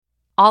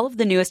All of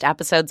the newest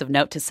episodes of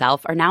Note to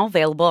Self are now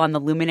available on the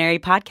Luminary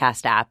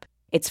podcast app.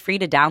 It's free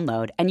to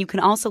download, and you can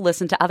also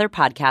listen to other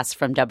podcasts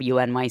from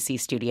WNYC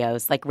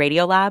Studios like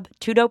Radiolab,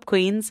 Two Dope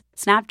Queens,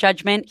 Snap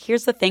Judgment,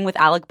 Here's the Thing with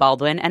Alec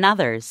Baldwin, and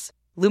others.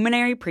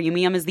 Luminary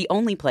Premium is the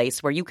only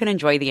place where you can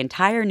enjoy the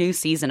entire new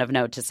season of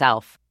Note to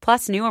Self,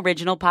 plus new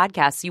original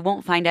podcasts you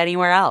won't find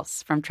anywhere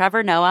else, from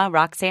Trevor Noah,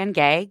 Roxanne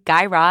Gay,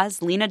 Guy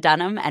Raz, Lena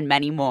Dunham, and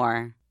many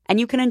more. And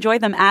you can enjoy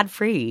them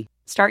ad-free.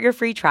 Start your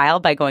free trial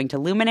by going to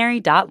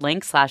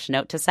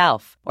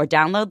luminary.link/note-to-self or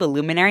download the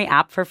Luminary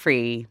app for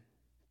free.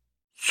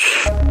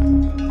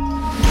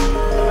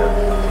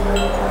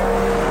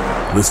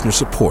 Listener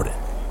supported.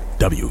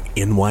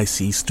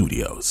 WNYC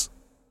Studios.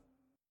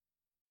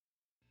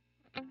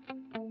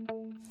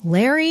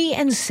 Larry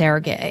and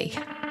Sergey.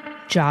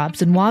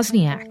 Jobs and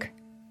Wozniak.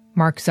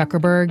 Mark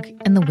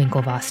Zuckerberg and the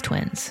Winklevoss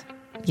twins.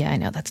 Yeah, I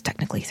know that's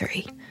technically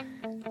 3.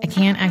 I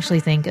can't actually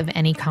think of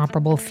any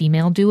comparable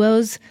female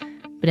duos.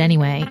 But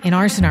anyway, in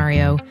our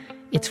scenario,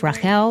 it's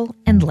Rachel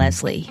and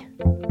Leslie.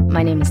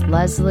 My name is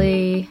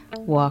Leslie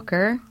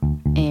Walker,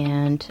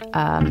 and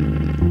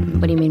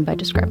what do you mean by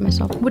describe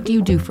myself? What do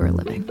you do for a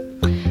living?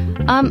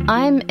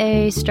 I'm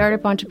a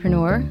startup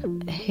entrepreneur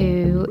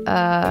who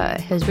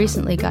has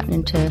recently gotten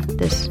into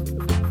this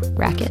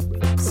racket.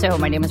 So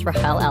my name is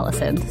Rachel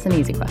Ellison. It's an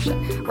easy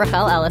question.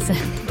 Rachel Ellison.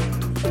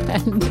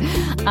 And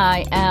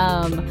I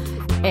am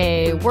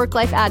a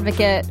work-life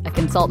advocate, a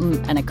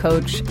consultant, and a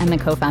coach, and the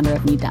co-founder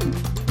of Need Done.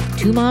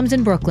 2 moms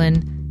in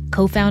Brooklyn,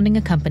 co-founding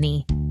a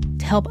company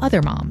to help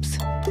other moms.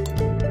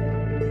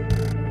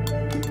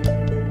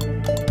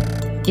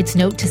 It's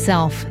Note to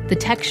Self, the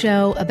tech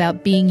show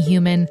about being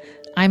human.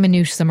 I'm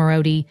Anoush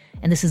Zomorodi,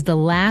 and this is the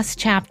last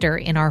chapter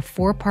in our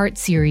 4-part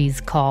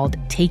series called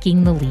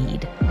Taking the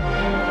Lead.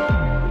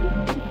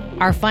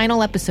 Our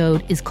final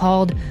episode is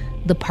called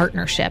The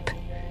Partnership,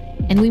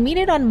 and we meet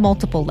it on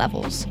multiple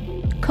levels.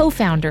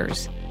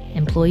 Co-founders,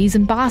 employees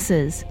and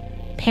bosses,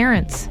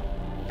 parents,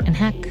 and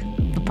heck,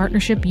 the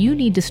partnership you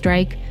need to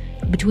strike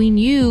between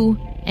you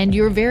and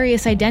your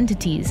various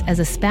identities as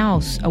a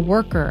spouse, a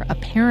worker, a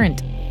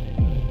parent.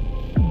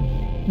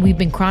 We've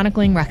been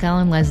chronicling Rachel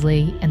and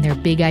Leslie and their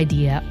big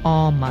idea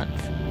all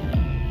month.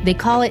 They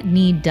call it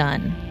Need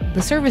Done.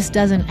 The service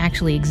doesn't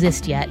actually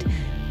exist yet,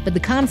 but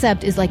the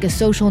concept is like a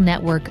social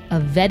network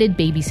of vetted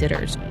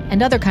babysitters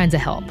and other kinds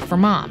of help for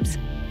moms.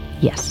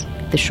 Yes,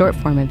 the short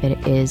form of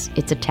it is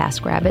it's a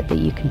TaskRabbit that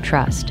you can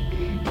trust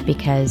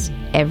because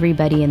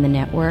everybody in the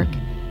network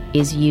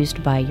is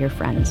used by your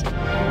friends.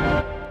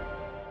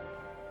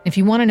 If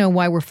you want to know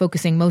why we're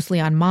focusing mostly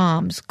on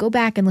moms, go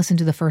back and listen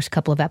to the first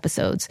couple of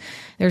episodes.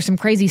 There's some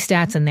crazy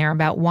stats in there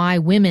about why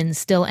women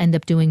still end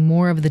up doing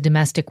more of the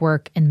domestic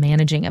work and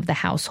managing of the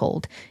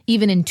household,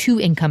 even in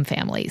 2-income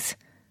families.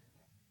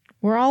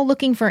 We're all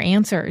looking for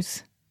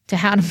answers to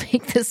how to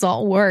make this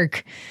all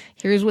work.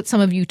 Here's what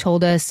some of you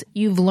told us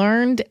you've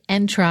learned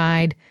and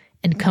tried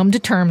and come to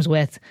terms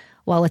with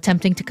while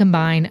attempting to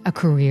combine a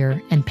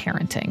career and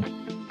parenting.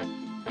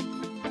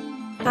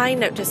 Hi,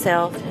 Note to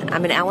Self.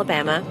 I'm in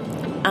Alabama.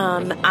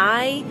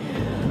 I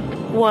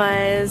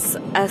was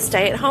a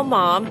stay-at-home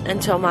mom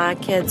until my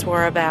kids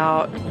were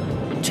about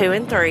 2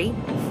 and 3,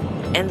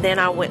 and then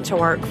I went to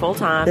work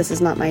full-time. This is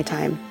not my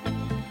time.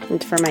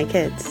 It's for my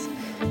kids,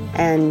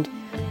 and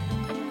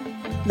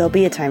there'll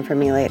be a time for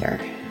me later.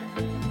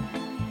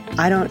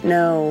 I don't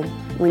know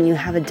when you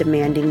have a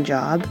demanding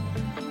job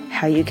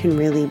how you can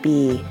really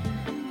be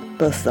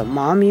both the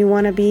mom you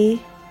want to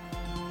be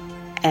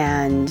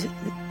and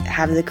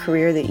have the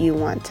career that you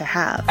want to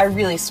have. I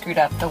really screwed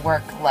up the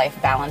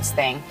work-life balance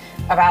thing.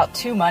 About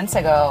 2 months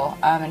ago,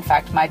 in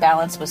fact, my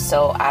balance was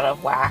so out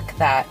of whack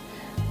that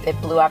it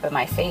blew up in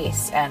my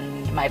face,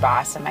 and my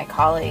boss and my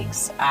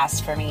colleagues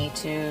asked for me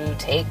to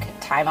take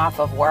time off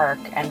of work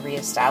and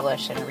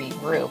reestablish and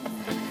regroup.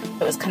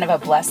 It was kind of a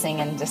blessing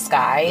in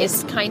disguise.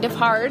 It's kind of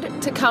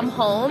hard to come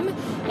home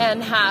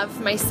and have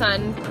my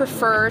son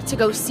prefer to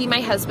go see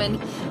my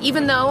husband.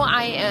 Even though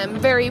I am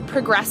very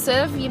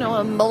progressive,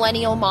 a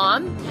millennial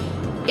mom,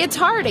 it's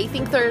hard. I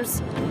think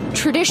there's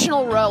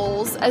traditional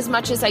roles, as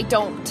much as I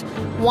don't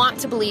want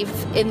to believe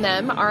in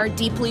them, are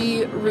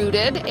deeply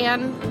rooted.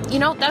 And,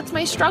 that's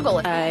my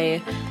struggle.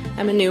 I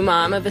am a new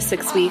mom of a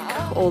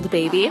 6-week-old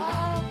baby.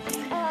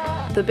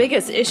 The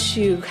biggest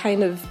issue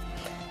kind of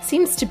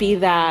seems to be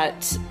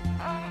that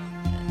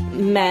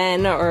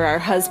men or our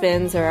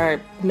husbands or our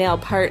male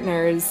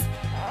partners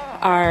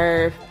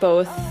are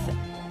both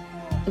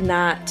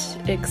not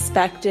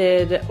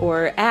expected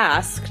or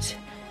asked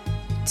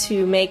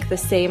to make the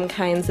same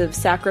kinds of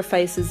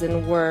sacrifices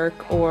in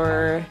work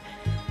or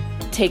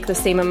take the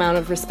same amount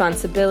of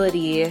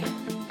responsibility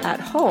at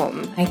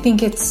home. I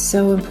think it's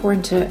so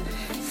important to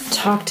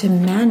talk to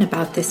men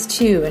about this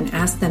too and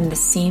ask them the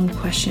same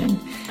question.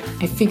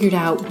 I figured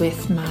out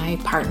with my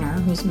partner,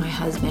 who's my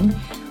husband,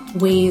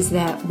 ways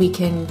that we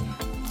can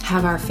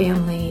have our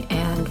family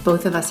and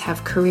both of us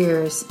have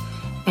careers.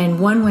 And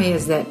one way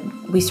is that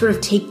we sort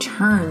of take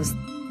turns.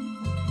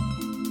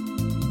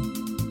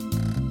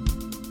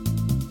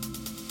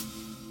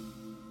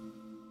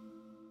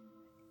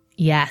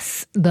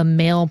 Yes, the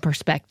male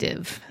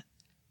perspective.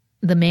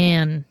 The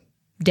man,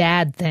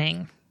 dad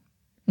thing.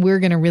 We're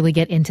going to really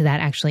get into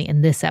that actually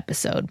in this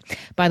episode.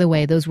 By the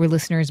way, those were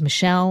listeners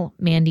Michelle,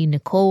 Mandy,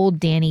 Nicole,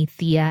 Danny,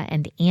 Thea,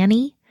 and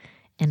Annie.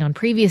 And on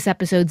previous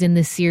episodes in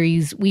this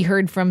series, we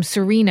heard from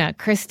Serena,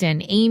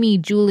 Kristen, Amy,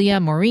 Julia,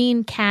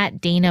 Maureen,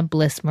 Kat, Dana,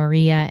 Bliss,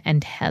 Maria,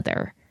 and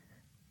Heather.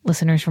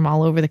 Listeners from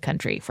all over the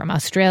country, from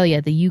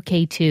Australia, the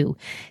UK too.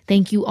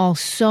 Thank you all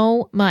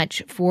so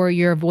much for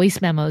your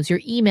voice memos,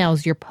 your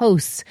emails, your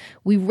posts.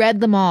 We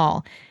read them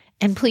all.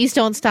 And please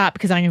don't stop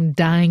because I am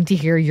dying to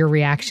hear your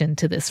reaction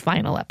to this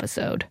final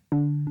episode.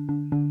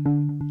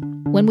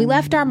 When we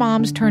left our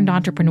moms turned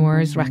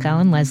entrepreneurs, Rachel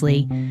and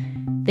Leslie,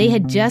 they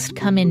had just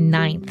come in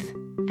 9th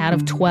out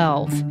of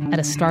 12 at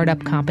a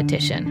startup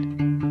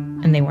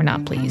competition, and they were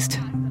not pleased.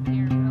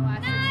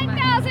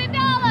 $9,000!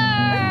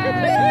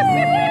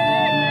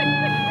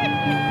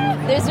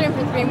 There's room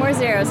for 3 more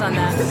zeros on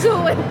that.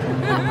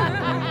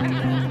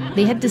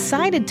 They had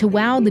decided to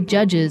wow the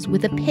judges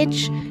with a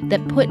pitch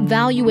that put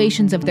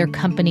valuations of their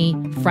company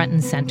front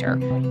and center,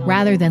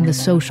 rather than the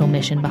social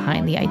mission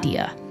behind the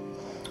idea.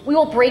 We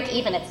will break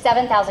even at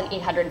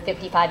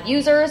 7,855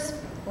 users,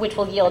 which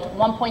will yield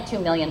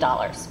 $1.2 million.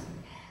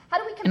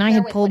 And I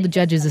had pulled the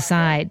judges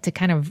aside to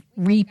kind of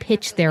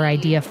re-pitch their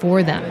idea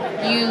for them.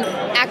 You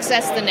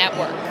access the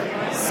network.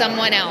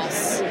 Someone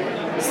else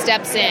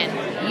steps in.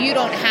 You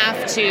don't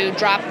have to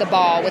drop the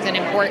ball with an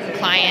important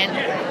client,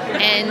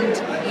 and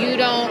you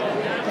don't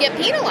get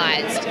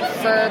penalized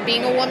for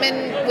being a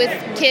woman with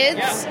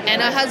kids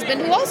and a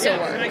husband who also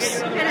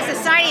works. And a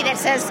society that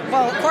says,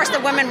 well, of course the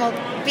woman will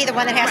be the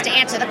one that has to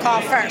answer the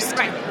call first.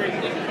 Right.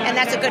 And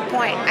that's a good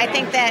point. I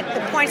think that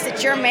the points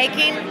that you're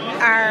making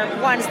are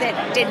ones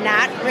that did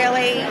not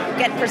really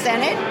get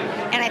presented.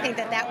 And I think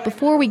that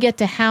Before we get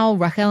to how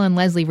Rachel and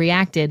Leslie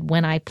reacted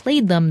when I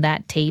played them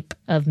that tape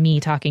of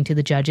me talking to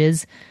the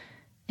judges,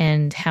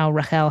 and how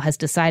Rachel has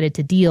decided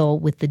to deal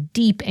with the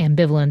deep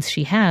ambivalence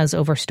she has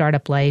over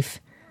startup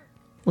life,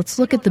 let's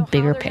look at the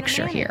bigger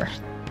picture here.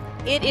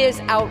 It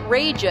is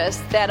outrageous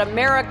that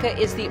America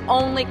is the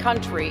only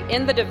country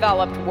in the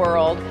developed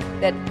world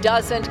that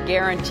doesn't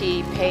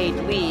guarantee paid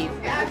leave.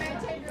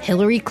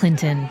 Hillary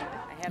Clinton,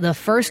 the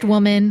first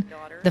woman,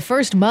 the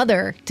first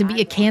mother to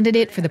be a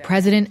candidate for the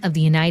president of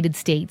the United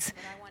States.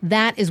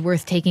 That is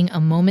worth taking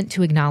a moment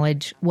to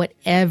acknowledge,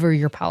 whatever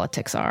your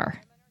politics are.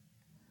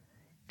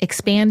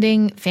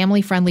 Expanding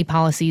family-friendly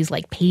policies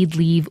like paid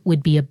leave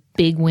would be a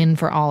big win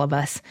for all of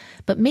us,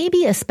 but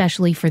maybe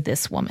especially for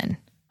this woman.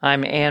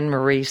 I'm Anne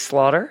Marie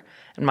Slaughter,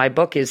 and my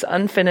book is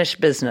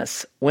Unfinished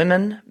Business: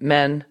 Women,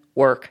 Men,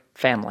 Work,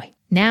 Family.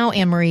 Now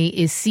Anne Marie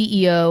is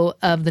CEO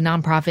of the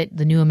nonprofit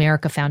The New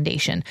America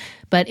Foundation,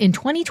 but in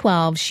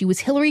 2012, she was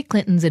Hillary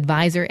Clinton's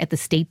advisor at the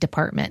State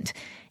Department.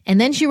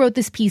 And then she wrote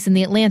this piece in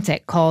The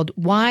Atlantic called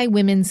Why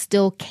Women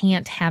Still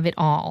Can't Have It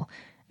All,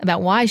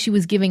 about why she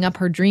was giving up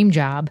her dream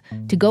job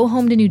to go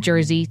home to New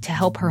Jersey to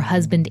help her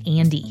husband,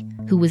 Andy,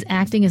 who was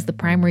acting as the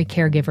primary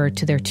caregiver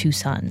to their 2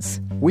 sons.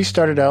 We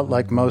started out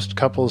like most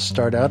couples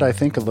start out, I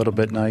think a little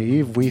bit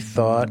naive. We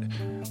thought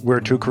we're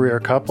a 2-career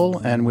couple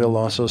and we'll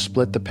also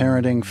split the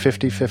parenting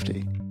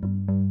 50-50.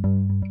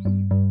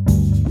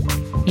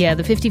 Yeah,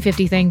 the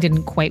 50-50 thing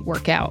didn't quite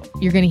work out.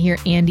 You're going to hear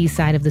Andy's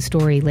side of the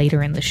story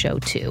later in the show,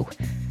 too.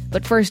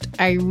 But first,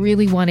 I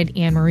really wanted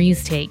Anne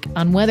Marie's take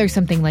on whether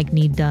something like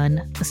Need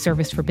Done, a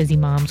service for busy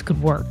moms,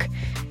 could work,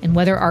 and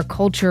whether our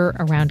culture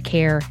around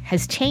care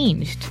has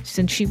changed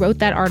since she wrote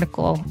that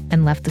article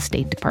and left the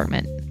State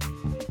Department.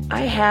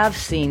 I have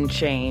seen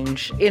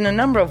change in a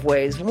number of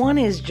ways. One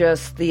is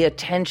just the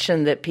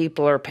attention that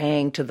people are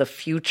paying to the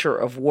future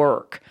of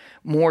work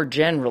more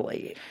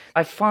generally.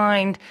 I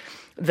find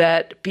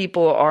that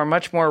people are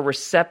much more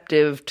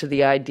receptive to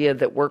the idea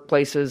that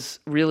workplaces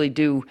really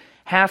do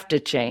have to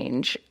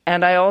change.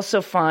 And I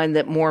also find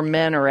that more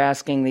men are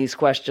asking these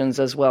questions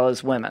as well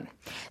as women.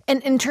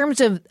 And in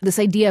terms of this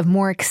idea of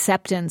more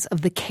acceptance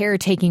of the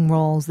caretaking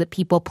roles that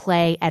people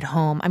play at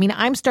home, I mean,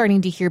 I'm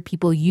starting to hear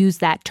people use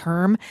that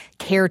term,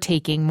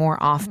 caretaking, more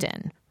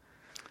often.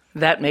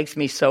 That makes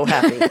me so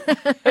happy.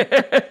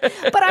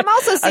 But I'm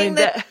also seeing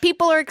that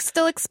people are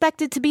still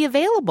expected to be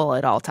available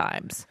at all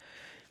times.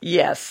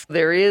 Yes,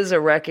 there is a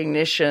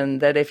recognition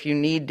that if you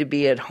need to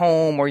be at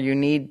home or you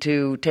need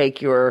to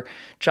take your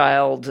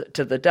child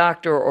to the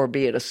doctor or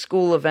be at a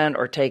school event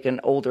or take an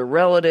older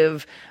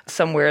relative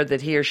somewhere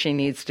that he or she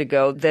needs to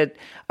go, that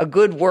a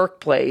good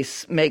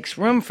workplace makes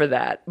room for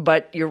that.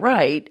 But you're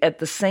right, at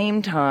the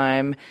same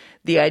time,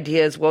 the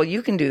idea is, well,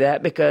 you can do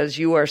that because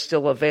you are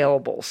still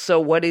available. So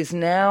what is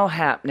now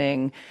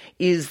happening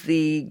is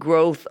the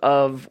growth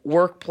of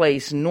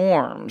workplace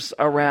norms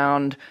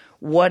around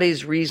what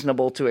is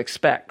reasonable to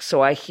expect.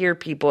 So I hear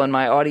people in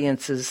my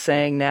audiences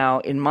saying now,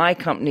 in my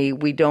company,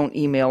 we don't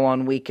email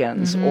on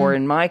weekends. Or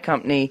in my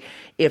company,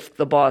 if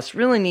the boss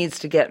really needs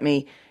to get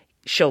me,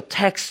 she'll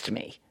text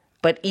me.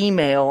 But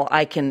email,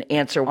 I can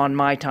answer on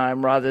my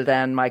time rather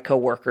than my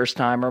coworker's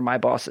time or my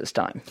boss's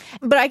time.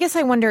 But I guess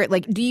I wonder,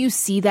 do you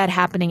see that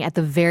happening at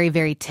the very,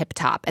 very tip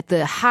top, at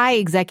the high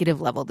executive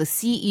level, the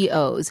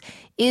CEOs?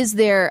 Is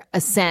there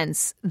a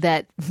sense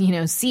that,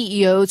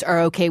 CEOs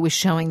are okay with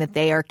showing that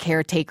they are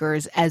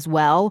caretakers as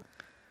well?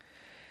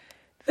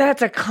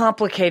 That's a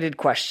complicated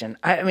question.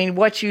 I mean,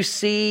 what you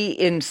see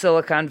in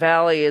Silicon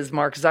Valley is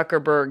Mark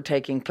Zuckerberg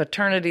taking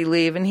paternity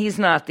leave, and he's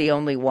not the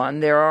only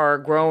one. There are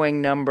a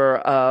growing number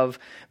of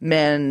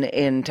men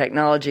in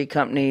technology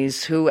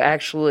companies who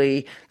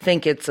actually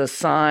think it's a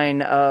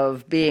sign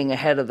of being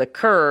ahead of the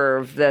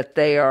curve that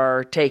they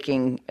are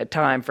taking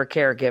time for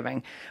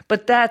caregiving.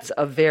 But that's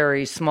a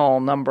very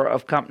small number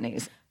of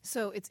companies.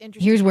 So it's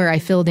interesting. Here's where I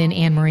filled in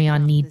Anne-Marie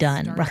on Need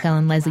Done, Rachel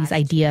and Leslie's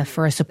idea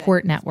for a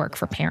support network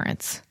for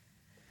parents.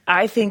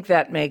 I think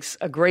that makes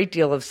a great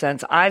deal of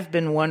sense. I've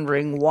been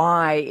wondering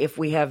why, if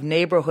we have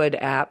neighborhood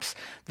apps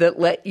that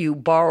let you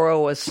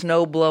borrow a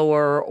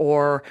snowblower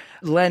or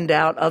lend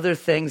out other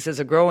things,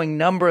 there's a growing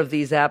number of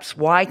these apps,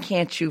 why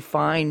can't you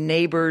find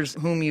neighbors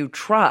whom you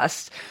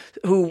trust,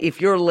 who, if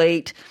you're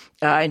late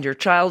and your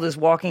child is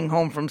walking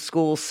home from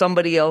school,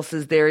 somebody else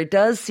is there? It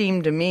does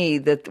seem to me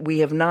that we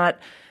have not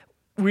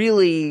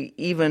really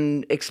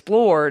even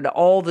explored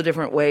all the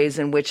different ways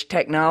in which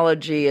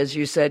technology, as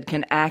you said,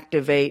 can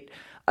activate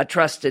a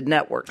trusted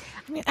network.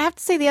 I have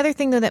to say the other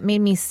thing, though, that made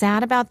me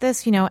sad about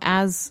this,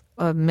 as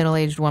a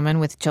middle-aged woman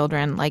with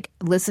children,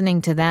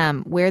 listening to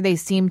them, where they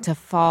seem to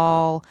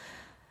fall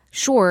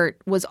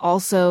short was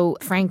also,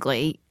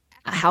 frankly,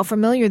 how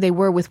familiar they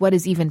were with what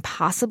is even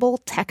possible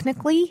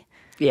technically.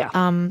 Yeah.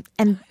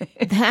 And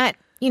that,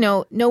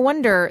 no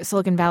wonder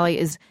Silicon Valley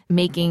is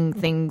making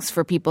things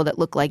for people that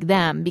look like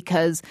them,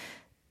 because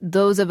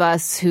those of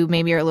us who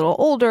maybe are a little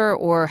older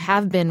or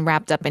have been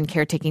wrapped up in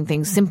caretaking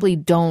things simply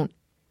don't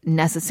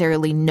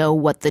necessarily know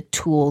what the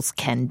tools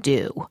can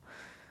do.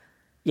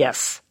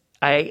 Yes,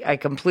 I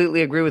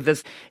completely agree with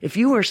this. If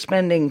you are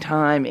spending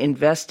time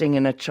investing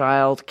in a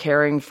child,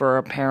 caring for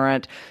a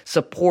parent,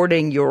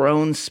 supporting your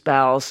own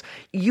spouse,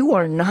 you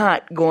are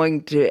not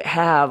going to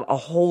have a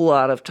whole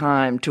lot of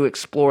time to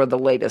explore the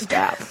latest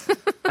app.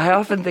 I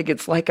often think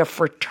it's like a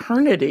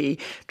fraternity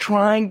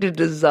trying to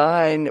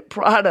design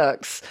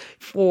products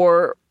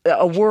for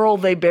a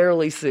world they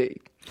barely see.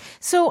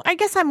 So I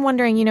guess I'm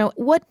wondering,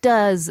 what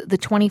does the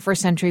 21st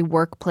century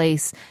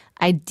workplace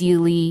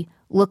ideally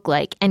look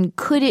like? And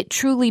could it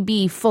truly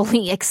be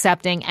fully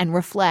accepting and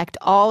reflect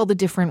all the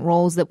different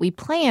roles that we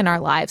play in our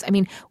lives? I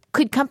mean,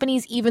 could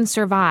companies even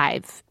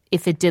survive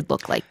if it did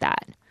look like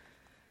that?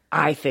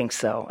 I think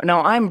so. No,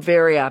 I'm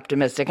very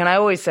optimistic. And I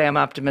always say I'm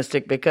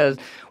optimistic because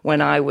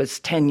when I was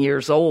 10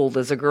 years old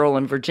as a girl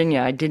in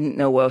Virginia, I didn't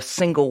know a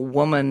single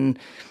woman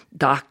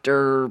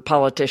doctor,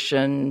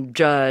 politician,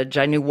 judge.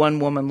 I knew one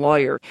woman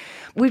lawyer.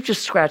 We've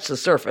just scratched the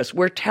surface.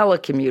 We're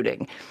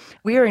telecommuting.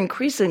 We are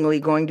increasingly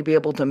going to be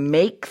able to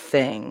make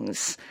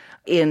things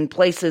in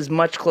places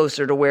much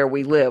closer to where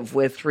we live,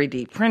 with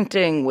 3D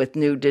printing, with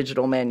new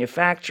digital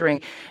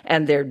manufacturing,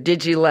 and their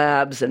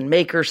digilabs and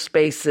maker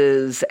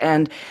spaces.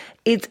 And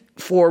it's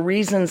for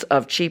reasons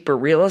of cheaper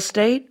real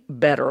estate,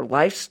 better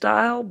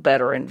lifestyle,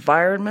 better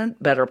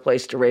environment, better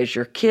place to raise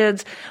your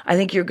kids. I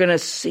think you're going to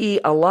see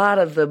a lot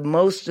of the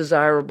most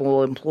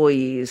desirable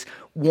employees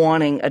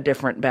wanting a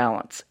different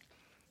balance.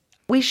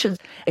 We should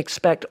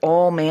expect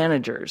all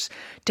managers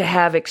to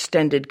have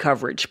extended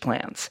coverage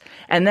plans.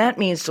 And that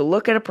means to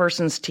look at a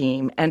person's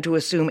team and to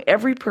assume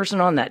every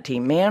person on that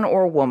team, man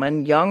or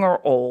woman, young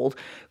or old,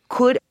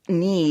 could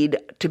need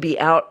to be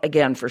out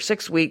again for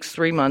 6 weeks,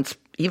 3 months,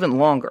 even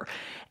longer.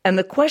 And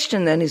the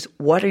question then is,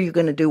 what are you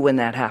going to do when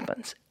that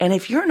happens? And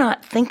if you're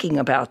not thinking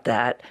about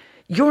that,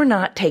 you're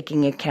not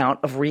taking account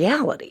of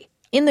reality.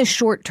 In the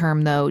short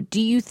term, though, do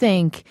you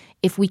think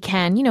if we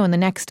can, in the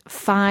next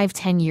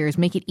 5-10 years,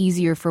 make it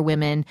easier for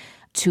women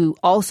to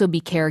also be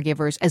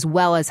caregivers as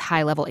well as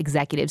high-level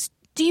executives,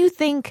 do you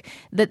think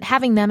that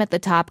having them at the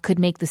top could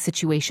make the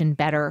situation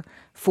better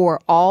for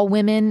all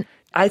women?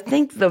 I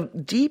think the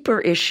deeper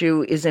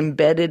issue is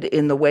embedded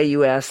in the way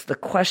you ask the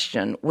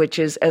question, which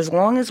is, as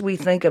long as we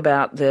think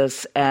about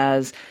this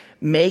as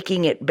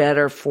making it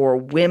better for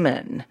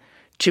women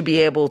to be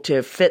able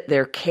to fit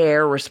their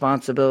care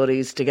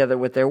responsibilities together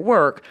with their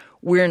work,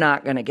 we're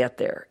not going to get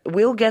there.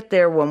 We'll get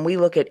there when we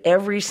look at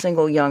every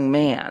single young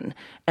man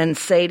and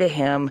say to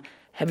him,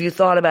 have you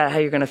thought about how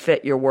you're going to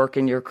fit your work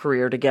and your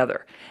career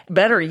together?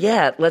 Better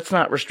yet, let's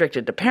not restrict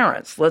it to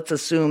parents. Let's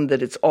assume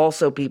that it's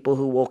also people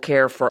who will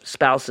care for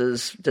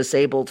spouses,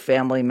 disabled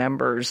family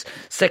members,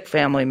 sick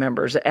family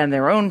members, and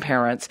their own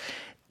parents.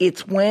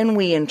 It's when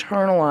we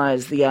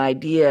internalize the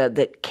idea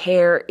that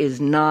care is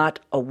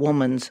not a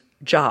woman's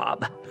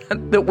job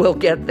that we'll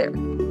get there.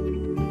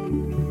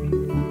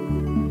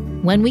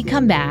 When we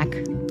come back,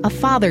 a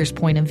father's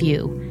point of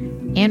view.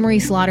 Anne-Marie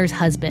Slaughter's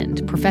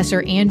husband,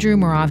 Professor Andrew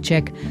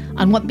Moravchik,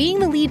 on what being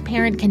the lead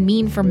parent can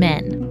mean for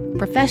men,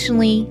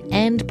 professionally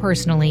and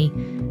personally,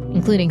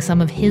 including some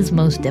of his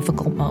most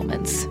difficult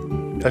moments.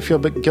 I feel a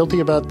bit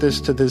guilty about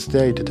this to this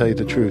day, to tell you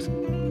the truth.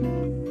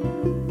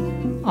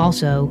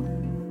 Also,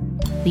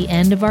 the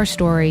end of our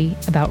story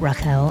about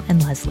Rachel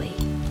and Leslie.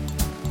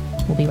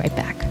 We'll be right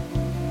back.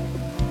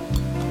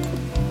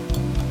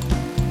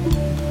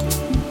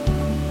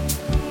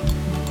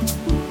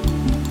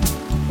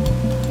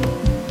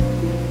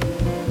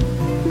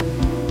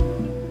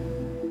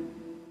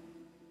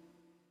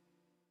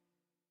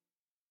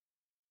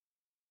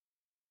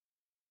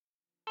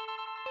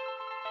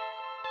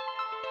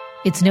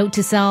 It's Note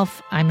to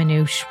Self. I'm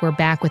Manoush. We're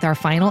back with our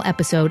final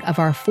episode of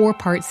our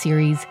 4-part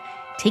series,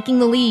 Taking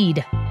the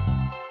Lead.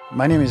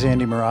 My name is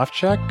Andy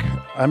Moravchik.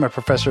 I'm a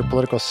professor of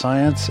political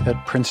science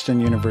at Princeton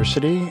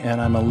University,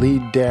 and I'm a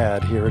lead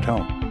dad here at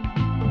home.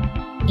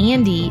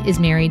 Andy is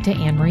married to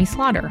Anne Marie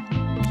Slaughter.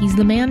 He's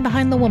the man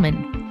behind the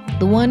woman,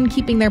 the one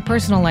keeping their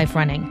personal life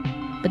running.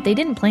 But they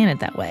didn't plan it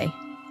that way.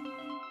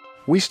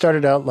 We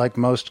started out like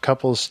most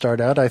couples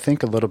start out, I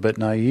think, a little bit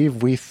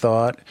naive. We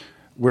thought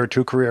we're a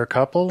two-career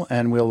couple,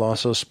 and we'll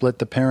also split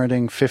the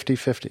parenting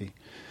 50-50.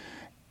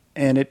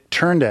 And it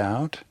turned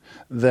out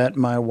that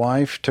my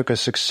wife took a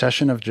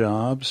succession of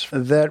jobs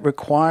that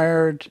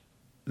required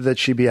that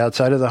she be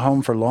outside of the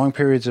home for long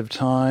periods of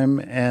time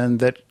and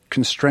that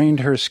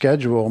constrained her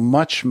schedule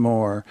much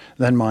more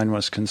than mine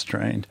was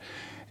constrained.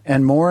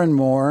 And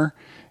more,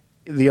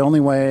 the only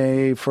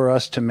way for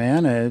us to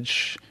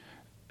manage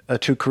a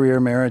two-career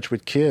marriage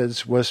with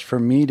kids was for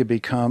me to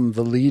become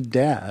the lead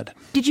dad.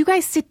 Did you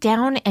guys sit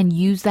down and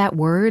use that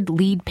word,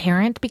 lead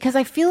parent? Because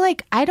I feel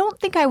like I don't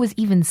think I was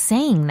even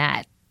saying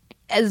that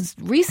as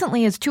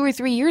recently as 2 or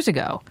 3 years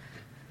ago.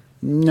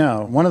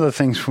 No. One of the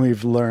things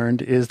we've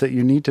learned is that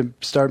you need to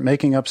start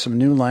making up some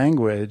new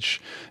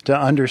language to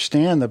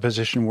understand the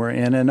position we're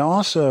in and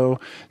also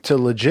to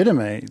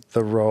legitimate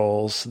the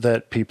roles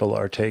that people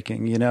are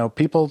taking. You know,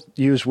 people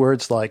use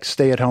words like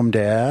stay-at-home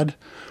dad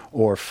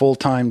or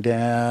full-time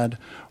dad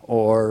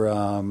or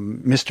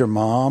Mr.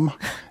 Mom.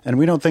 And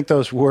we don't think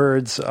those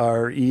words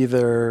are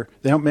either,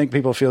 they don't make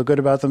people feel good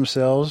about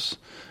themselves,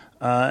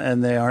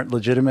 and they aren't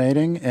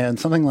legitimating. And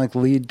something like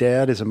lead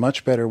dad is a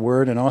much better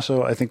word and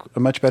also, I think, a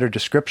much better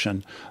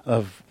description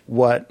of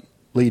what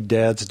lead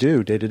dads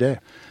do day to day.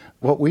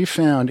 What we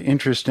found,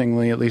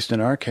 interestingly, at least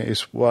in our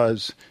case,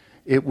 was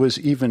it was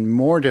even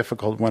more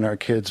difficult when our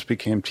kids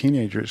became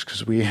teenagers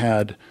because we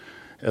had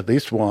at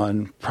least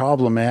one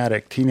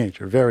problematic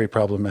teenager, very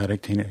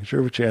problematic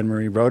teenager, which Anne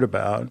Marie wrote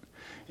about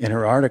in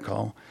her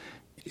article.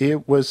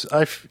 It was,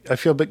 I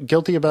feel a bit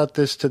guilty about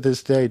this to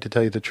this day, to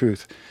tell you the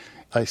truth.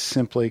 I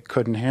simply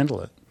couldn't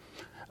handle it.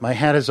 My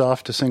hat is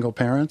off to single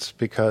parents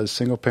because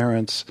single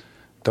parents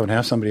don't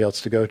have somebody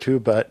else to go to,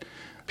 but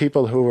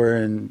people who are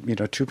in,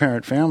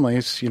 two-parent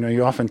families,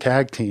 you often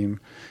tag team.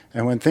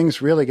 And when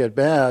things really get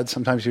bad,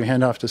 sometimes you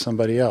hand off to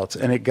somebody else.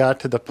 And it got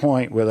to the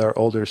point with our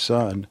older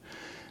son,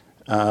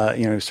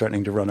 he was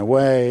starting to run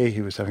away,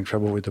 he was having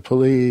trouble with the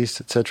police,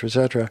 et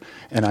cetera,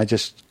 and I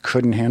just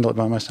couldn't handle it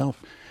by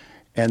myself.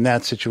 And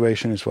that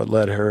situation is what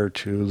led her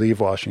to leave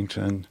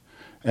Washington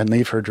and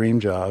leave her dream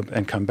job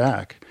and come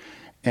back.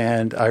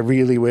 And I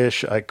really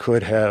wish I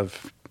could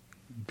have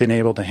been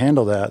able to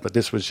handle that, but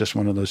this was just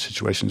one of those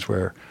situations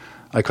where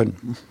I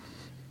couldn't.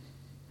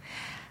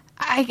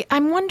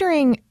 I'm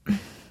wondering,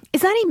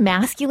 is that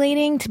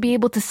emasculating to be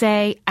able to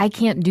say, I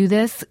can't do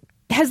this?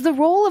 Has the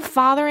role of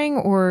fathering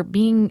or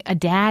being a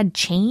dad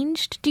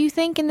changed, do you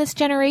think, in this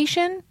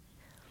generation?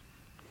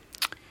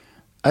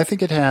 I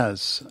think it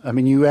has. I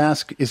mean, you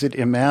ask, is it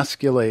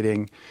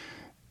emasculating?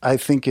 I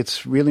think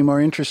it's really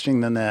more interesting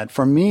than that.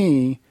 For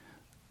me,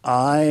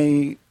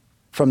 I,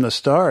 from the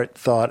start,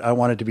 thought I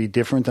wanted to be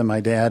different than my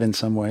dad in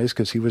some ways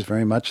because he was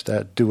very much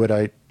that do what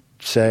I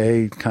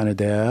say kind of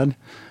dad.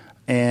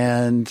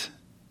 And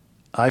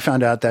I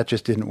found out that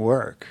just didn't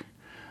work.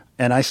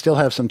 And I still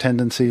have some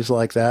tendencies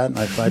like that, and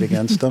I fight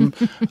against them.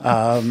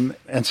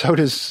 And so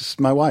does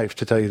my wife,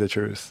 to tell you the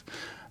truth.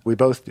 We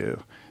both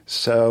do.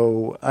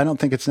 So I don't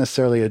think it's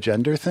necessarily a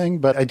gender thing,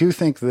 but I do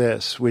think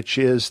this, which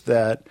is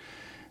that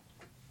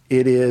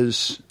it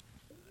is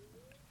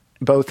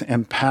both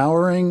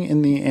empowering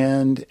in the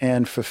end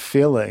and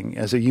fulfilling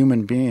as a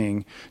human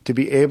being to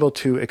be able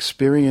to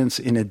experience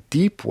in a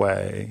deep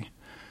way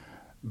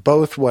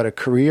both what a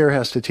career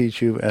has to teach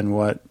you and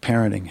what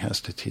parenting has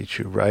to teach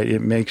you, right?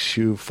 It makes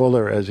you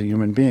fuller as a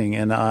human being.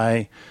 And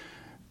I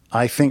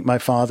think my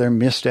father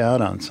missed out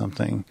on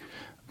something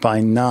by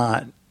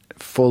not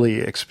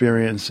fully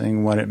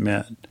experiencing what it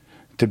meant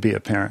to be a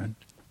parent.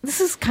 This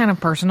is kind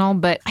of personal,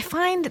 but I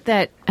find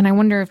that, and I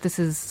wonder if this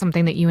is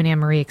something that you and Anne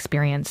Marie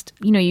experienced,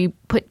 you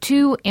put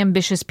two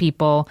ambitious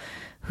people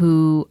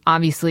who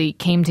obviously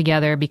came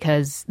together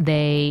because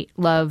they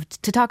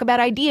loved to talk about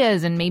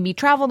ideas and maybe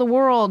travel the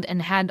world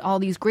and had all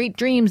these great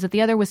dreams that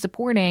the other was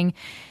supporting.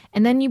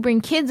 And then you bring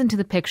kids into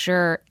the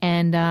picture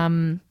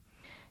and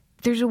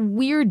there's a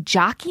weird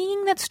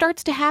jockeying that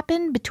starts to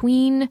happen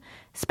between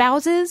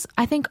spouses.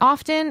 I think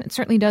often, it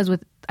certainly does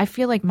with, I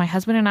feel like my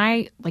husband and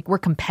I, we're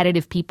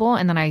competitive people.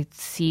 And then I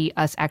see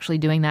us actually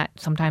doing that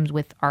sometimes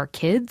with our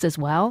kids as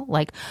well.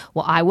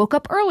 Well, I woke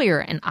up earlier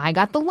and I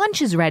got the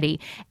lunches ready.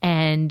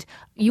 And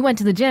you went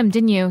to the gym,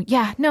 didn't you?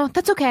 Yeah, no,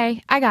 that's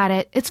okay. I got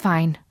it. It's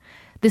fine.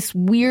 this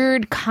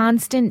weird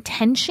constant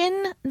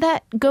tension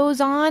that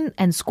goes on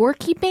and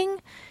scorekeeping.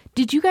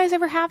 Did you guys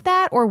ever have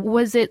that? Or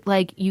was it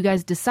like you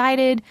guys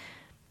decided,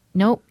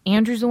 nope,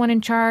 Andrew's the one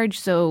in charge,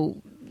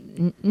 so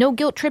no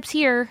guilt trips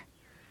here?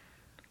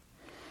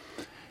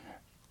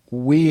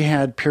 We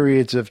had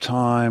periods of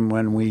time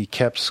when we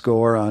kept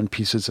score on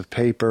pieces of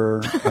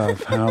paper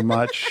of how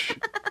much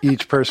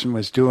each person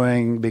was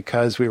doing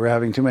because we were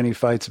having too many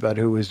fights about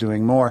who was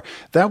doing more.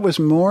 That was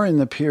more in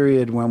the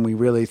period when we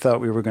really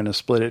thought we were going to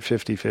split it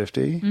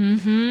 50-50.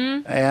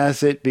 Mm-hmm.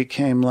 As it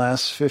became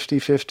less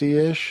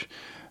 50-50-ish,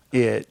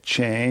 it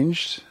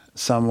changed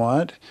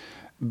somewhat.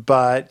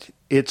 But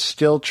it's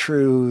still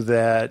true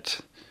that,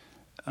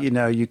 you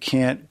know, you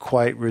can't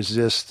quite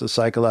resist the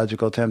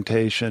psychological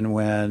temptation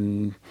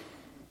when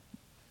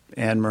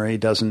Anne-Marie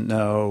doesn't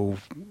know,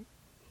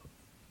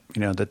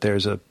 you know, that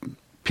there's a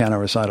piano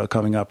recital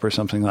coming up or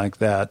something like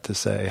that, to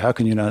say, how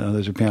can you not know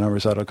there's a piano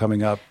recital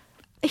coming up?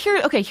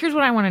 Here's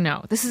what I want to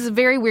know. This is a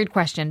very weird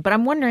question, but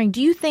I'm wondering,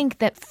 do you think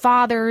that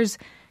fathers'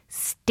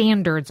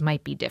 standards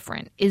might be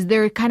different? Is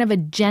there kind of a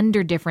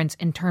gender difference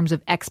in terms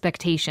of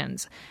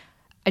expectations?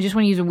 I just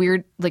want to use a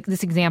weird, like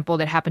this example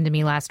that happened to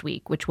me last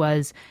week, which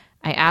was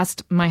I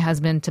asked my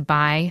husband to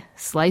buy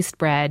sliced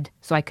bread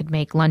so I could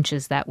make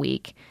lunches that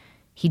week.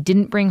 He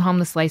didn't bring home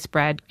the sliced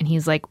bread, and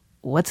he's like,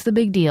 what's the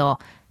big deal?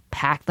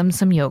 Pack them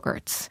some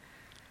yogurts.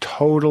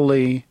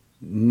 Totally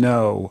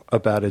no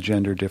about a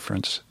gender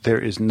difference. There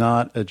is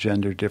not a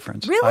gender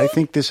difference. Really? I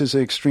think this is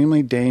an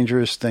extremely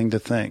dangerous thing to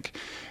think.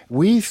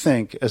 We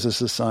think as a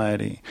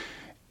society,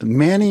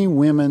 many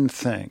women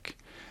think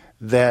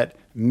that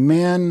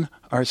men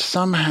are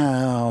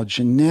somehow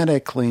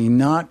genetically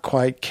not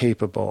quite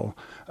capable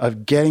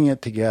of getting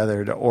it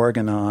together to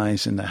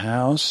organize in the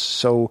house.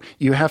 So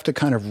you have to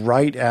kind of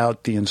write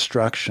out the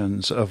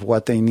instructions of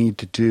what they need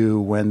to do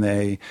when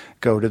they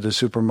go to the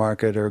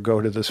supermarket or go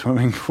to the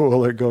swimming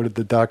pool or go to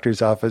the doctor's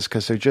office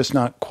because they're just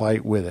not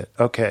quite with it.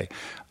 Okay,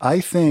 I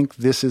think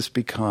this is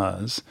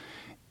because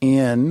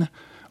in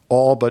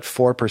all but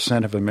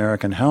 4% of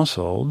American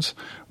households,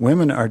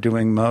 women are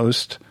doing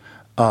most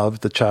of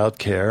the child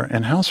care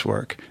and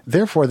housework.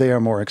 Therefore, they are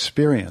more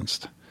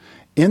experienced.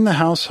 In the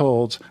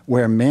households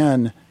where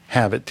men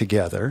have it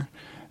together,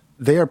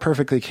 they are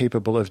perfectly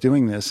capable of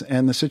doing this,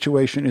 and the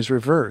situation is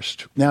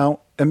reversed. Now,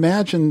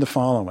 imagine the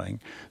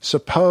following.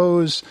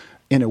 Suppose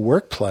in a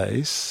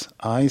workplace,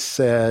 I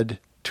said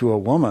to a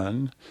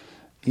woman,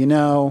 you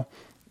know,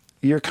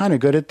 you're kind of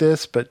good at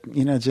this, but,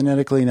 you know,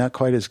 genetically not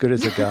quite as good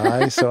as a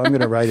guy, so I'm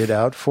going to write it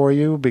out for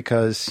you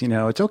because, you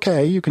know, it's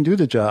okay, you can do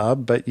the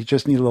job, but you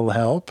just need a little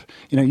help.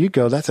 You know, you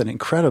go, that's an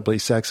incredibly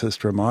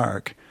sexist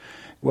remark.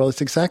 Well, it's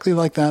exactly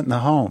like that in the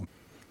home.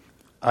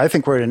 I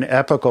think we're at an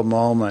epical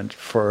moment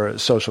for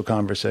social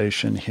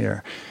conversation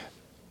here.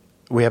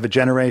 We have a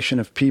generation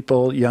of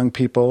people, young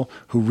people,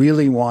 who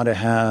really want to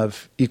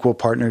have equal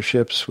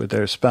partnerships with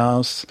their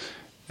spouse.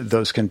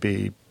 Those can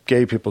be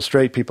gay people,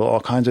 straight people, all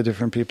kinds of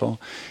different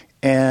people.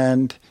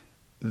 And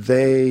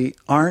they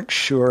aren't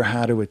sure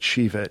how to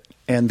achieve it.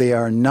 And they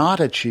are not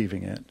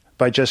achieving it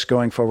by just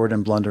going forward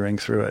and blundering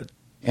through it.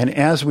 And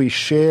as we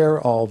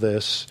share all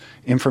this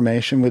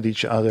information with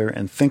each other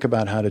and think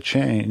about how to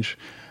change,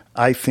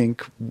 I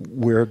think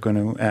we're going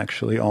to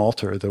actually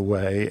alter the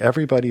way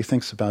everybody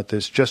thinks about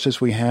this, just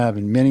as we have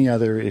in many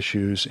other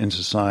issues in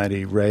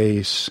society,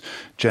 race,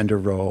 gender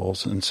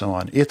roles, and so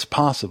on. It's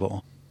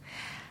possible.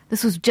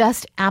 This was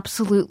just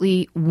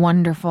absolutely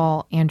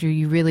wonderful. Andrew,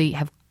 you really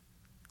have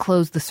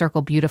closed the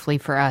circle beautifully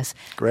for us.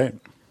 Great.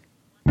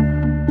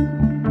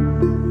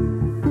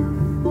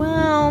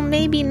 Well,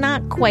 maybe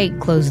not quite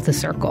close the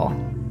circle.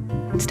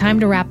 It's time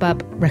to wrap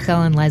up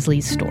Rachel and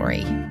Leslie's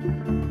story.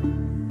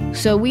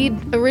 So we'd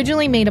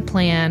originally made a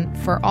plan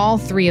for all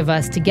three of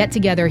us to get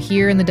together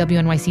here in the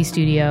WNYC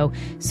studio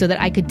so that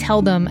I could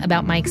tell them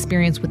about my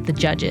experience with the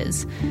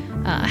judges,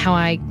 how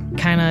I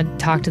kind of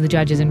talked to the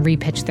judges and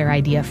repitched their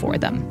idea for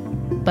them.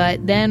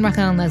 But then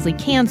Rachel and Leslie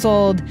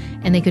canceled,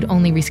 and they could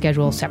only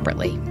reschedule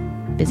separately.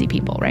 Busy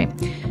people, right?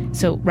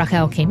 So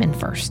Rachel came in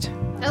first.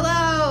 Hello!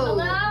 Hello! Oh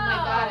my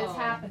God, it's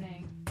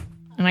happening.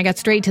 And I got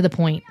straight to the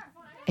point.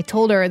 I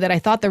told her that I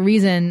thought the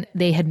reason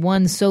they had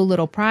won so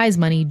little prize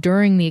money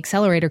during the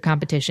accelerator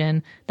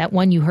competition, that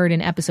one you heard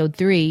in episode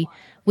 3,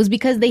 was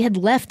because they had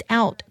left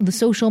out the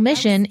social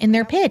mission in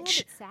their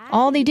pitch.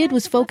 All they did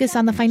was focus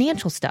on the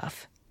financial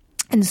stuff.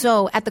 And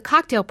so at the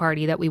cocktail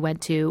party that we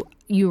went to,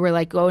 you were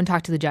like, go and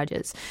talk to the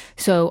judges.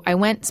 So I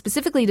went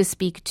specifically to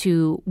speak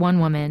to one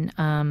woman,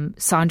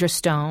 Sandra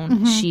Stone.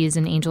 Mm-hmm. She is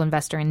an angel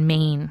investor in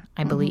Maine,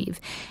 I believe.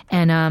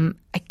 And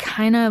I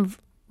kind of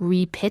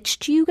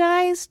repitched you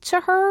guys to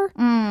her.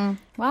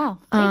 Wow.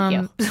 Thank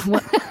you.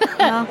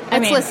 Well,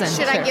 listen.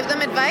 Should I give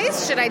them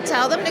advice? Should I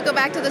tell them to go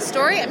back to the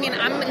story? I mean,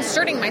 I'm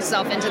inserting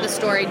myself into the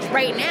story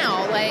right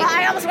now. Like,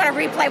 I almost want to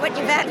replay what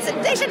you've had.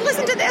 They should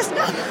listen to this.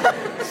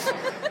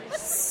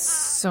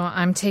 So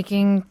I'm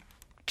taking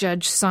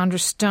Judge Sandra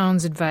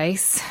Stone's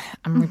advice.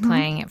 I'm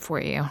replaying it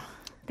for you.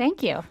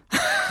 Thank you.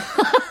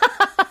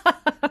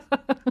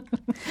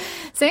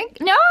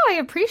 No, I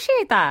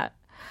appreciate that.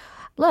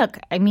 Look,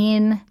 I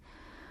mean,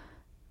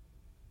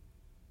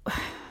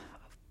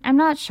 I'm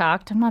not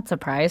shocked. I'm not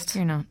surprised.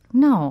 You're not?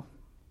 No.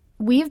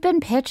 We've been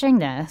pitching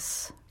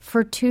this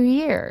for 2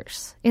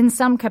 years in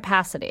some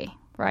capacity,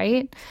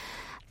 right?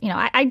 You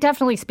know, I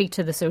definitely speak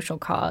to the social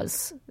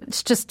cause.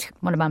 It's just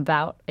what I'm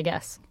about, I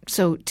guess.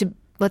 So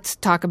let's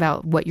talk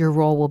about what your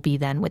role will be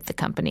then with the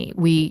company.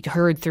 We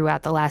heard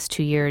throughout the last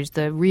 2 years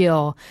the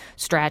real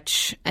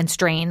stretch and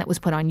strain that was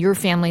put on your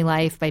family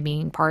life by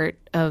being part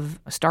of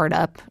a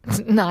startup. It's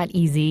not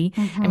easy.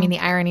 Mm-hmm. I mean, the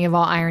irony of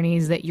all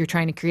ironies that you're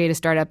trying to create a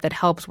startup that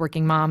helps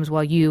working moms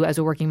while you, as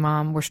a working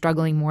mom, were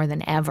struggling more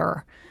than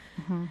ever.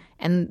 Mm-hmm.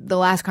 And the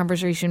last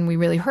conversation we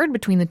really heard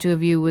between the two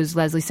of you was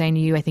Leslie saying to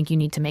you, I think you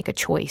need to make a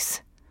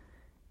choice.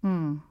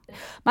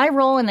 My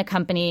role in the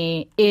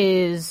company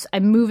is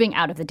I'm moving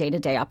out of the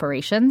day-to-day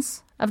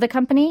operations of the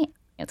company.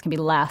 It's going to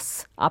be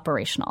less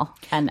operational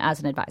and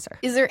as an advisor.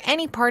 Is there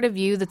any part of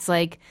you that's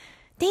like,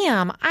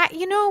 damn,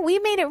 we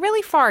made it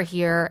really far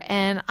here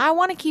and I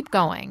want to keep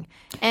going?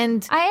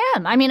 And I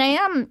am. I mean, I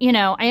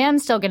am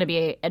still going to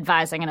be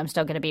advising and I'm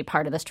still going to be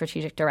part of the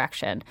strategic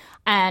direction.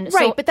 And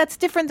right, but that's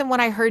different than what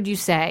I heard you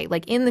say.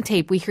 Like in the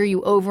tape, we hear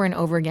you over and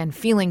over again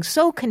feeling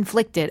so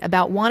conflicted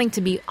about wanting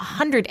to be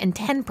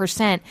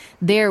 110%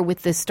 there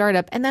with this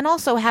startup and then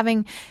also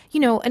having,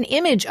 an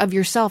image of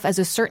yourself as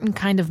a certain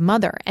kind of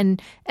mother.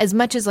 And as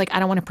much as I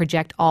don't want to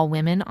project all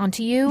women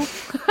onto you,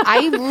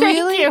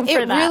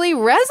 really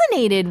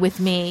resonated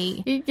with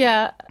me.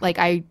 Yeah.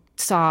 I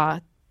saw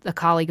a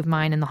colleague of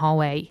mine in the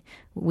hallway.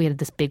 We had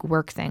this big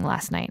work thing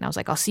last night. And I was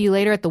like, I'll see you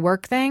later at the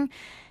work thing.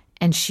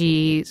 And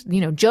she,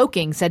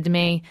 joking, said to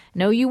me,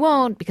 no, you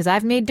won't, because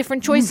I've made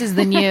different choices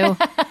than you.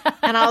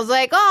 And I was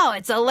like, oh,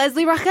 it's a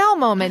Leslie Rachel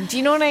moment. Do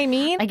you know what I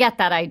mean? I get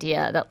that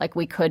idea that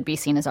we could be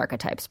seen as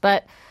archetypes.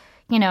 But,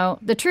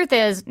 the truth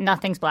is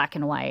nothing's black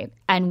and white.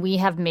 And we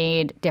have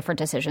made different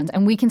decisions.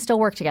 And we can still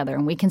work together.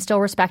 And we can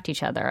still respect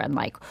each other. And,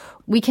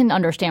 we can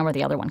understand where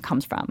the other one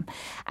comes from.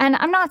 And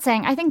I'm not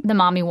saying – I think the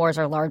mommy wars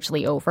are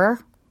largely over,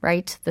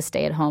 right? The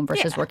stay-at-home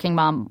versus working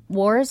mom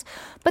wars.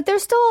 But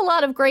there's still a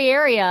lot of gray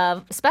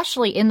area,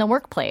 especially in the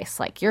workplace.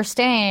 You're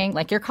staying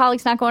 – your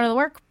colleague's not going to the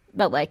work.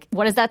 But,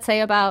 what does that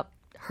say about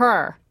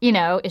her?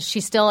 Is she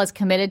still as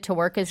committed to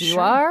work as you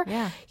are?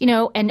 Yeah.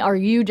 And are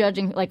you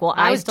judging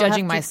I was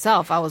judging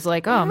myself. I was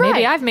like, oh,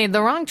 maybe I've made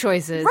the wrong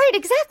choices. Right,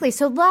 exactly.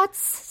 So let's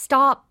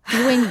stop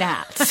doing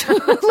that.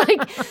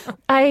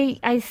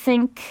 I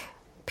think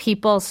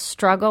people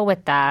struggle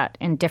with that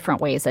in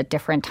different ways at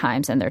different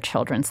times in their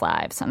children's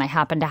lives. And I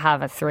happen to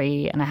have a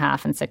 3.5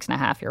 and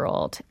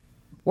 6.5-year-old.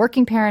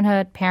 Working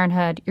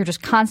parenthood, you're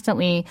just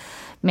constantly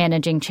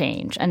managing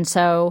change. And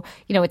so,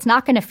 it's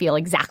not going to feel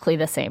exactly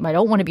the same. I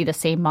don't want to be the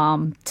same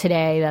mom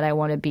today that I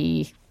want to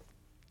be,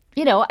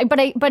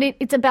 but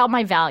it's about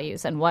my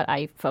values and what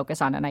I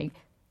focus on. And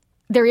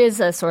there is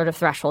a sort of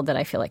threshold that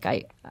I feel like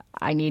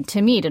I need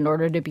to meet in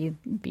order to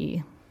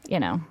be,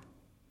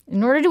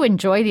 in order to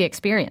enjoy the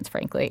experience,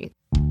 frankly.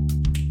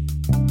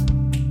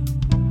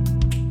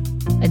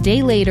 A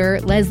day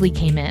later, Leslie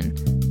came in.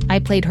 I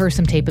played her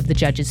some tape of the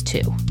judges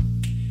too.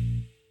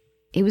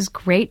 It was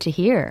great to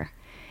hear.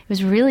 It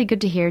was really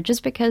good to hear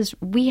just because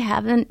we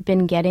haven't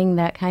been getting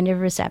that kind of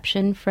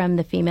reception from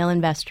the female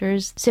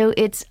investors. So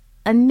it's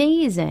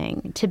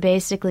amazing to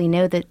basically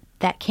know that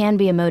that can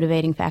be a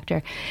motivating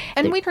factor.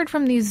 And we heard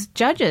from these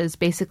judges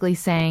basically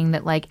saying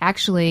that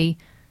actually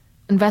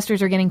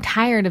investors are getting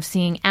tired of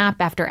seeing app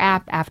after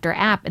app after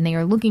app and they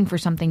are looking for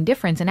something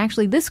different. And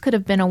actually this could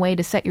have been a way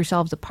to set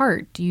yourselves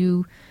apart.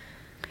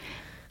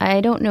 I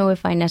don't know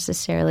if I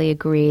necessarily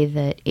agree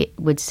that it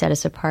would set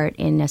us apart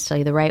in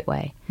necessarily the right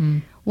way.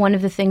 One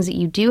of the things that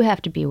you do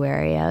have to be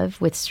wary of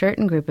with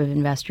certain group of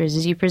investors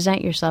is you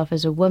present yourself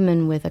as a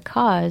woman with a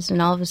cause,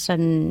 and all of a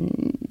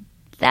sudden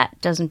that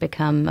doesn't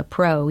become a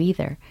pro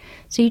either.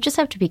 So you just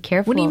have to be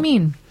careful. What do you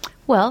mean?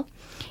 Well,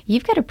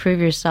 you've got to prove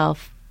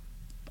yourself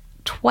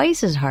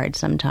twice as hard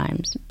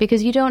sometimes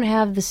because you don't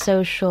have the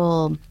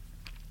social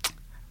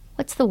 –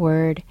 what's the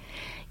word?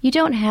 You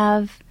don't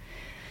have –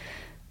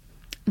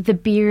 the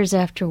beers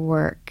after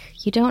work.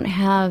 You don't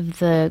have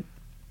the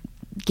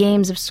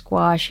games of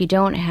squash. You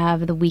don't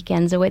have the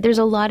weekends away. There's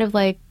a lot of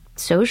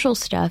social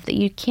stuff that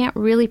you can't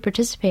really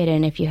participate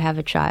in if you have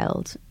a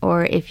child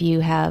or if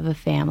you have a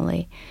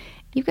family.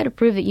 You've got to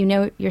prove that you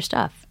know your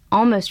stuff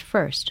almost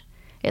first.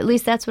 At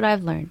least that's what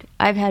I've learned.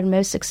 I've had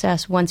most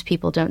success once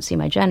people don't see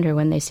my gender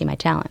when they see my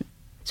talent.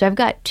 So I've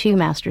got two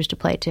masters to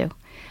play to.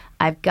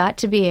 I've got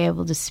to be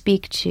able to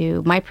speak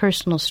to my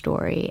personal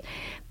story.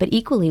 But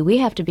equally, we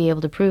have to be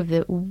able to prove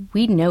that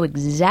we know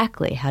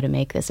exactly how to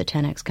make this a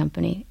 10X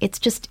company. It's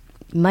just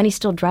money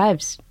still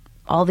drives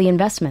all the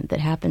investment that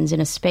happens in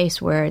a space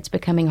where it's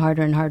becoming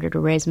harder and harder to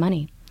raise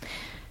money.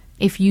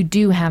 If you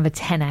do have a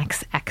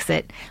 10X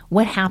exit,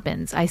 what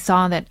happens? I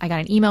saw that I got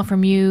an email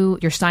from you.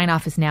 Your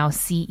sign-off is now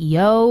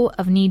CEO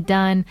of Need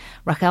Done.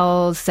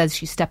 Rachel says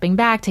she's stepping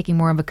back, taking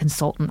more of a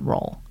consultant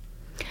role.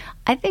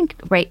 I think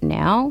right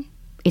now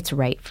it's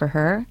right for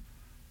her.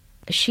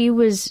 She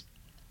was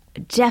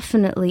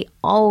definitely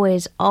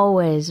always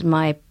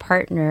my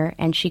partner,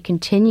 and she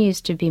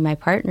continues to be my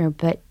partner.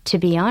 But to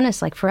be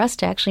honest, like, for us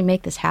to actually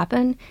make this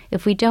happen,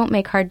 if we don't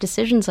make hard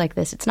decisions like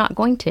this, it's not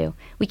going to.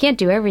 We can't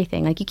do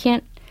everything. Like, you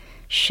can't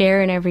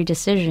share in every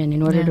decision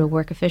in order to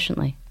work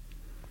efficiently.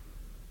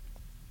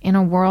 In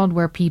a world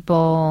where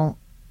people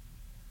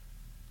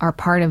are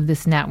part of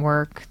this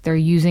network, they're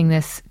using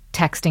this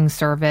texting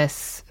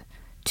service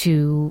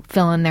to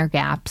fill in their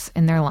gaps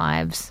in their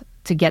lives,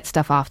 to get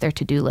stuff off their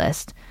to-do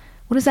list.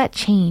 What does that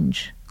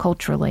change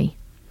culturally?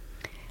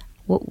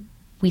 Well,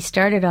 we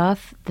started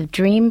off, the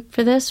dream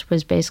for this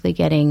was basically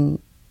getting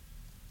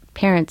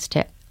parents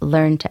to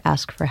learn to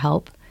ask for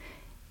help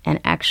and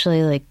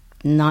actually, like,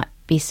 not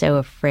be so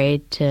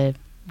afraid to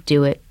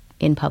do it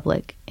in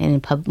public,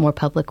 in a more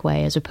public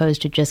way, as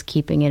opposed to just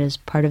keeping it as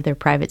part of their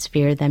private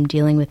sphere, them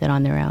dealing with it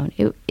on their own.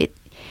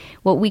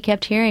 What we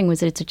kept hearing was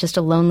that it's just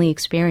a lonely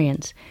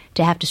experience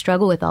to have to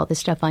struggle with all this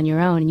stuff on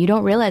your own, and you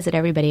don't realize that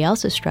everybody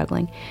else is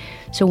struggling.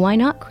 So why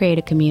not create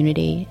a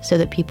community so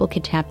that people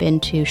can tap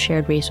into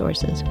shared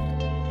resources?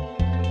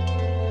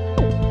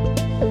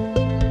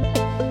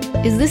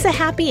 Is this a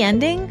happy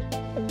ending?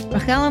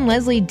 Rachel and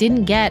Leslie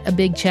didn't get a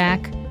big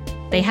check.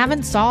 They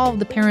haven't solved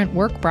the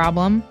parent-work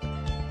problem.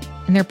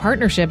 And their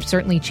partnership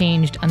certainly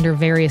changed under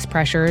various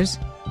pressures.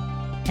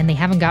 And they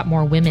haven't got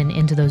more women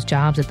into those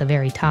jobs at the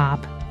very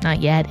top. Not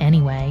yet,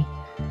 anyway.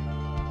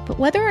 But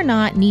whether or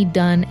not Need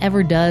Done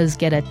ever does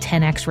get a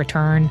 10x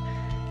return,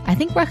 I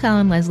think Rachel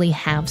and Leslie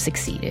have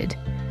succeeded.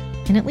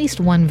 In at least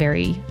one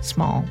very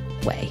small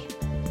way.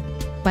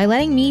 By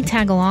letting me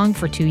tag along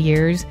for 2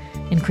 years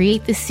and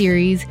create this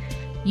series,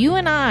 you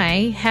and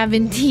I have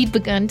indeed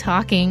begun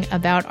talking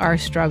about our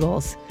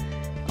struggles.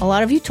 A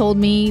lot of you told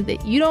me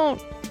that you don't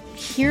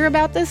hear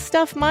about this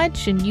stuff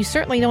much, and you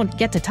certainly don't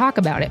get to talk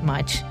about it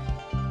much.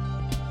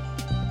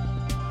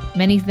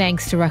 Many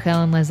thanks to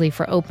Rachel and Leslie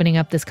for opening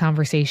up this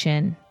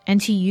conversation,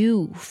 and to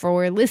you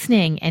for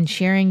listening and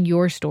sharing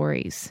your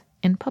stories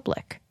in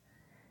public.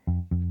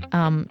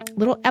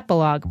 Little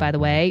epilogue, by the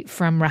way,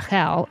 from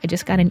Rachel. I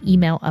just got an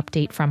email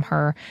update from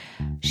her.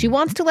 She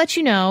wants to let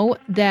you know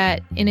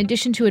that in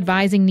addition to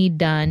advising Need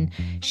Done,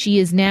 she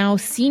is now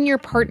senior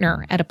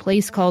partner at a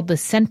place called the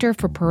Center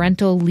for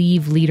Parental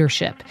Leave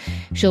Leadership.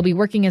 She'll be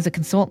working as a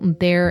consultant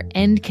there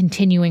and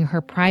continuing her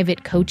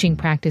private coaching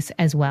practice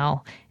as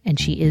well. And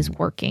she is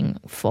working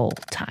full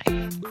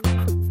time.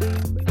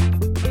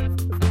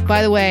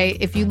 By the way,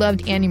 if you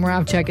loved Andy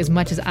Moravchuk as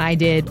much as I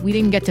did, we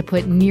didn't get to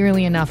put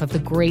nearly enough of the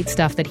great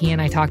stuff that he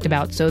and I talked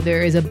about. So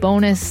there is a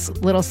bonus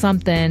little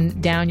something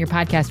down your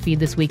podcast feed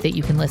this week that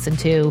you can listen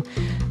to.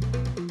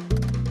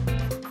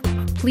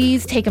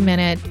 Please take a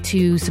minute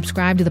to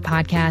subscribe to the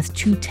podcast,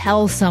 to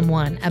tell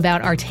someone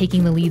about our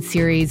Taking the Lead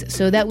series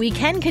so that we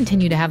can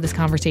continue to have this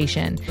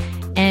conversation.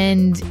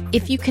 And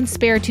if you can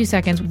spare 2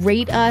 seconds,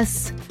 rate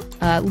us,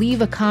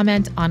 leave a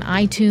comment on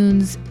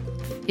iTunes.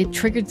 It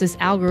triggers this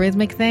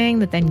algorithmic thing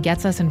that then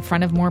gets us in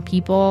front of more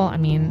people. I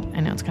mean,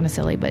 I know it's kind of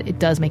silly, but it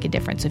does make a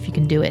difference. If you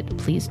can do it,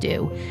 please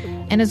do.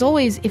 And as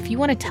always, if you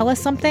want to tell us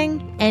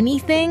something,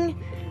 anything,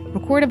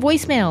 record a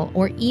voicemail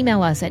or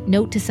email us at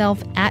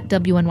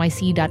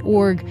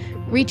notetoself@wnyc.org.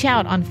 Reach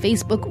out on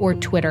Facebook or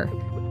Twitter.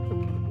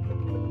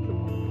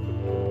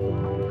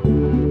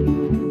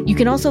 You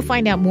can also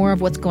find out more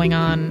of what's going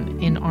on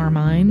in our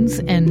minds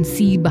and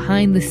see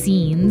behind the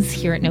scenes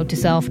here at Note to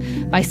Self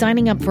by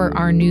signing up for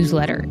our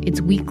newsletter. It's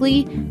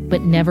weekly,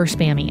 but never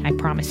spammy, I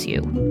promise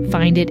you.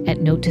 Find it at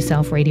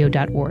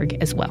notetoselfradio.org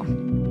as well.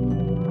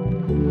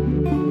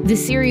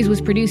 This series was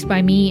produced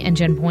by me and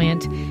Jen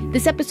Poyant.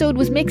 This episode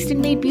was mixed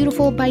and made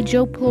beautiful by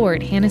Joe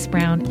Plord, Hannes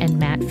Brown, and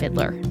Matt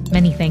Fiddler.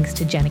 Many thanks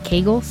to Jenna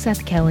Cagle,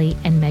 Seth Kelly,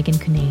 and Megan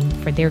Cunane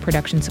for their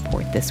production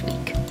support this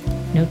week.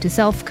 Note to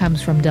Self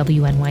comes from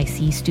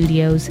WNYC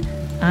Studios.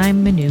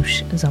 I'm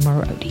Manoush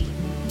Zomorodi.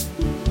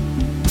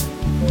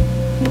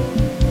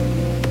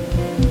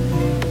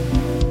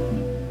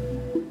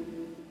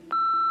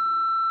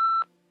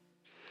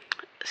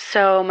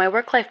 So my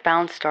work-life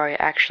balance story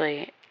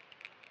actually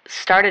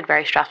started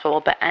very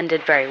stressful but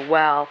ended very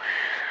well.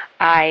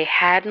 I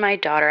had my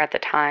daughter at the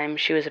time.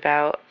 She was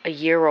about a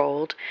year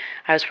old.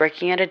 I was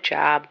working at a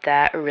job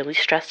that really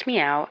stressed me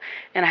out,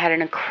 and I had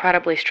an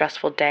incredibly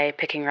stressful day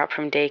picking her up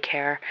from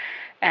daycare.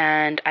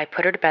 And I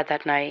put her to bed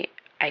that night.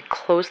 I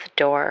closed the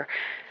door,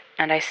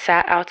 and I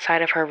sat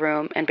outside of her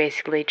room and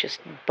basically just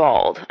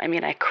bawled. I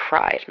mean, I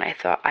cried, and I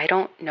thought, I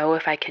don't know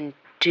if I can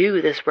do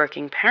this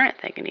working parent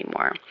thing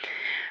anymore.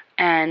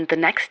 And the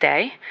next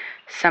day,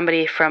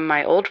 somebody from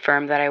my old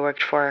firm that I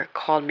worked for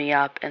called me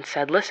up and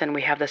said, listen,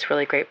 we have this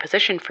really great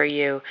position for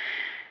you.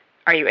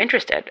 Are you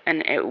interested?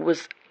 And it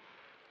was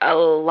a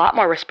lot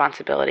more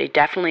responsibility,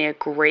 definitely a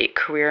great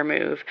career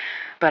move.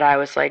 But I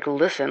was like,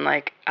 listen,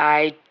 like,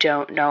 I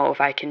don't know if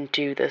I can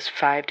do this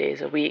 5 days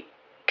a week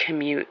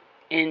commute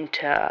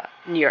into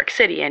New York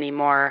City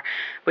anymore,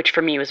 which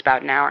for me was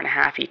about an hour and a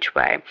half each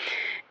way.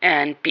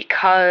 And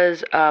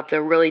because of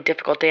the really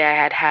difficult day I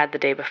had had the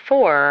day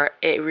before,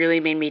 it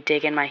really made me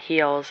dig in my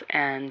heels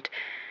and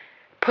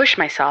push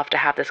myself to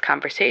have this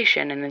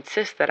conversation and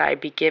insist that I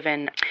be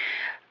given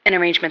an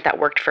arrangement that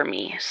worked for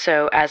me.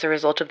 So as a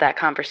result of that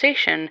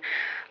conversation,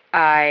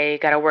 I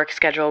got a work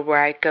schedule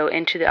where I go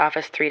into the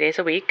office 3 days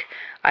a week.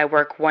 I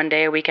work 1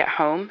 day a week at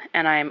home,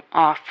 and I'm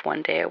off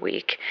 1 day a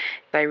week.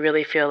 I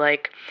really feel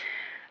like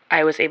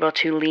I was able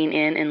to lean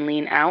in and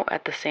lean out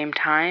at the same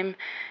time,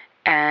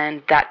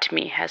 and that to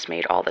me has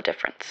made all the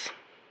difference.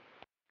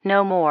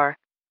 No more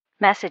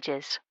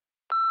messages